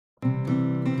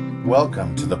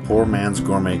Welcome to the Poor Man's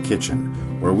Gourmet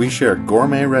Kitchen, where we share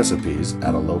gourmet recipes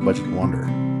at a low-budget wonder.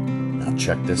 Now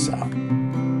check this out.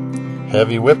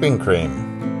 Heavy whipping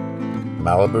cream,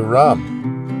 Malibu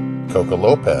rum, Coco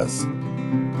Lopez,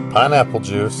 pineapple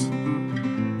juice,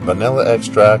 vanilla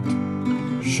extract,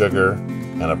 sugar,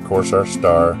 and of course our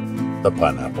star, the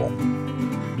pineapple.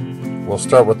 We'll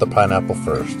start with the pineapple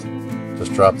first.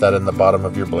 Just drop that in the bottom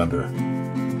of your blender.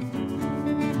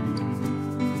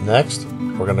 Next,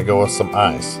 we're going to go with some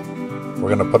ice.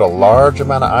 We're going to put a large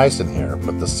amount of ice in here,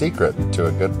 but the secret to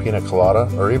a good pina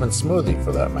colada, or even smoothie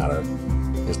for that matter,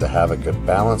 is to have a good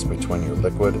balance between your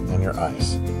liquid and your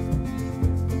ice.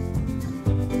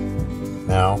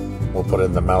 Now, we'll put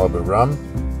in the Malibu rum.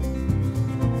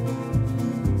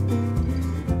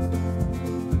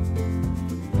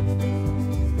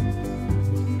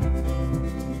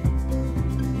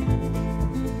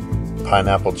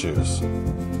 Pineapple juice.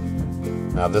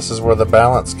 Now this is where the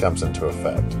balance comes into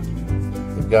effect.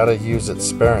 You've got to use it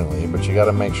sparingly, but you got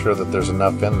to make sure that there's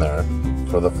enough in there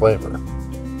for the flavor.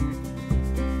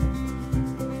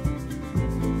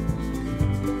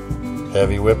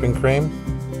 Heavy whipping cream.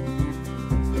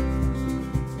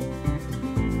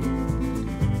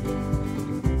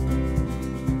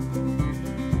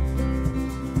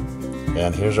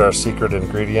 And here's our secret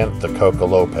ingredient, the Coco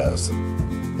Lopez.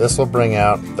 This will bring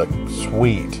out the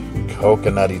sweet,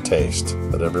 coconutty taste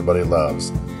that everybody loves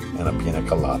in a pina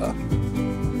colada.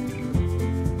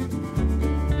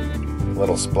 A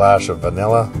little splash of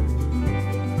vanilla.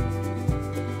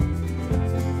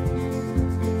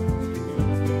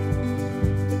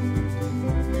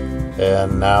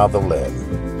 And now the lid.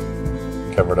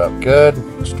 Cover it up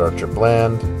good, start your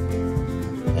blend,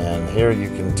 and here you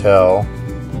can tell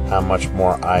how much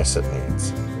more ice it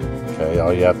needs. Okay,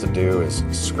 all you have to do is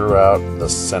screw out the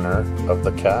center of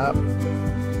the cap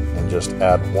and just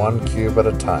add 1 cube at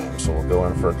a time. So we'll go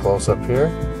in for a close-up here,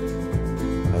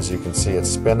 and as you can see it's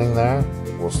spinning there.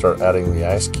 We'll start adding the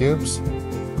ice cubes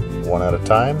one at a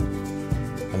time,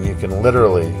 and you can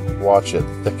literally watch it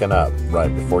thicken up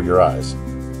right before your eyes.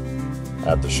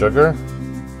 Add the sugar,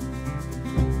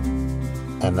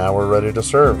 and now we're ready to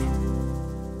serve.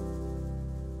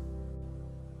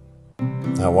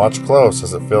 Now watch close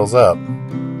as it fills up.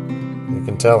 You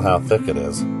can tell how thick it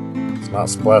is. It's not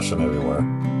splashing everywhere,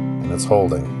 and it's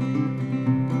holding.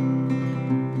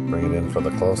 Bring it in for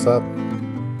the close-up.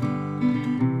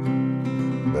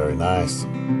 Very nice.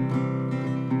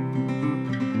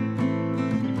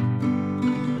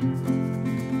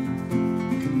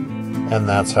 And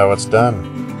that's how it's done.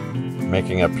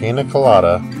 Making a pina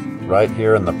colada right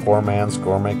here in the Poor Man's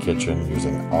Gourmet Kitchen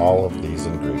using all of these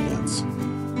ingredients.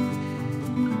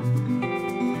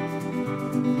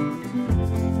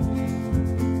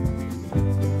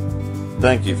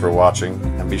 Thank you for watching,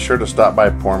 and be sure to stop by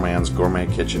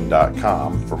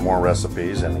PoorMan'sGourmetKitchen.com for more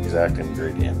recipes and exact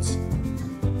ingredients.